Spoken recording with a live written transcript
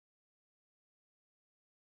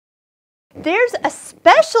There's a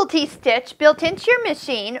specialty stitch built into your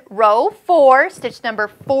machine, row 4, stitch number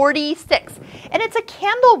 46, and it's a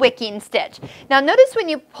candle wicking stitch. Now notice when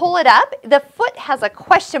you pull it up, the foot has a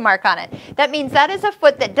question mark on it. That means that is a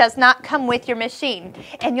foot that does not come with your machine,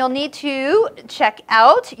 and you'll need to check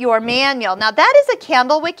out your manual. Now that is a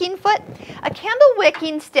candle wicking foot. A candle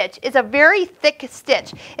wicking stitch is a very thick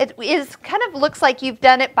stitch. It is kind of looks like you've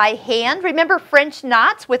done it by hand. Remember French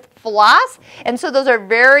knots with floss? And so those are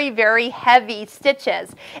very, very heavy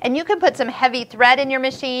stitches, and you can put some heavy thread in your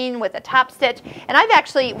machine with a top stitch. And I've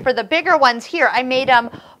actually, for the bigger ones here, I made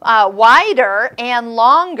them wider and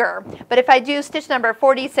longer. But if I do stitch number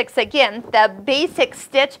 46 again, the basic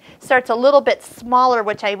stitch starts a little bit smaller,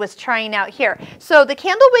 which I was trying out here. So the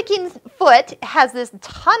candle wicking foot has this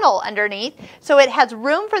tunnel underneath, so it has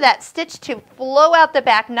room for that stitch to flow out the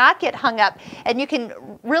back, not get hung up, and you can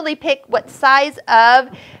really pick what size of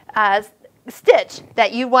stitch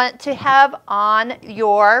that you want to have on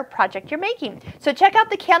your project you're making. So check out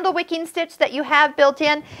the candle wicking stitch that you have built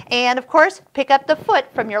in, and of course pick up the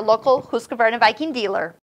foot from your local Husqvarna Viking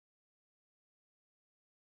dealer.